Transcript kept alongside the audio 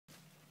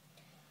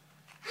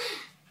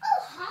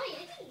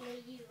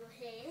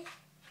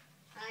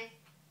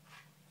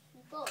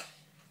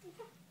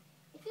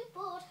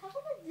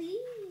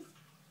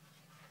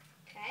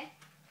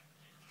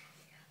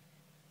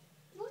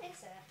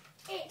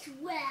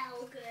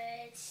smell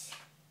good. Is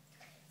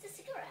a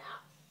cigarette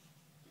out?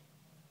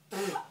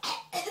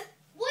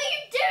 What are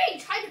you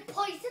doing? Trying to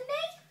poison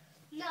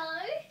me? No,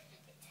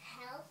 it's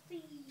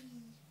healthy.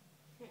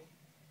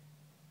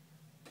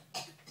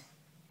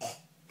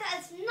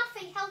 There's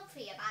nothing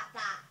healthy about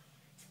that.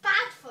 It's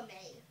bad for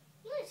me.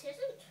 No, it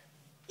isn't.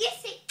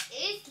 Yes, it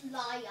is,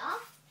 liar.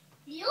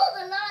 You're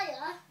the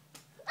liar.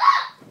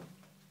 Ah!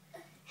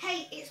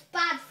 Hey, it's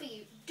bad for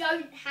you.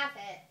 Don't have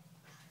it.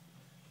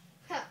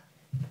 Huh.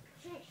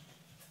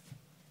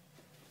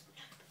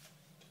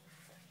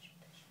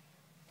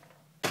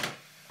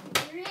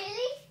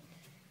 Really?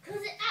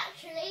 Because it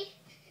actually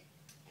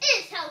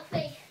is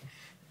healthy.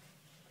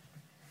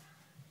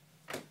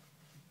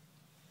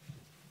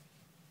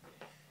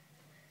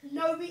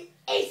 No, it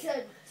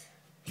isn't.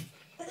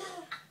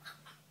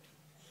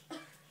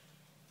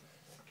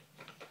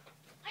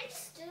 I'm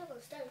still on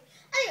the stone.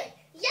 Anyway,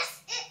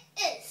 yes, it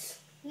is.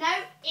 No,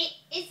 it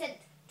isn't.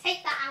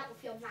 Take that out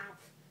of your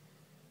mouth.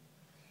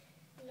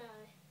 No.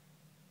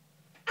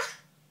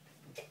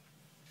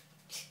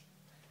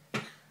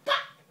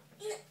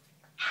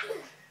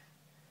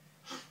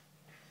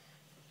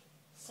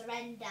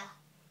 Surrender.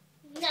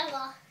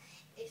 Never.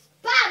 It's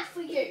bad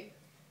for you.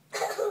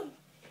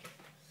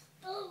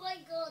 Oh my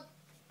god.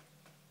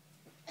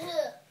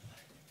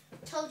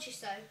 Told you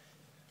so.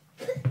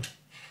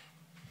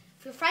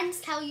 If your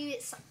friends tell you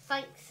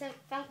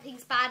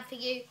something's bad for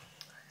you,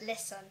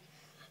 listen.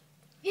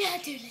 Yeah,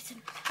 do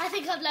listen. I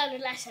think I've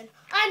learned a lesson.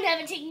 I'm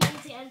never taking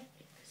this again.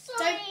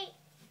 Sorry.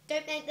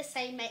 Don't make the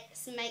same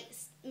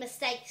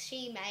mistakes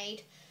she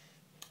made.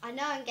 I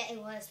know I'm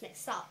getting words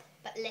mixed up,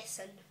 but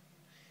listen.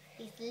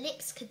 These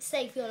lips could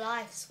save your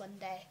lives one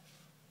day.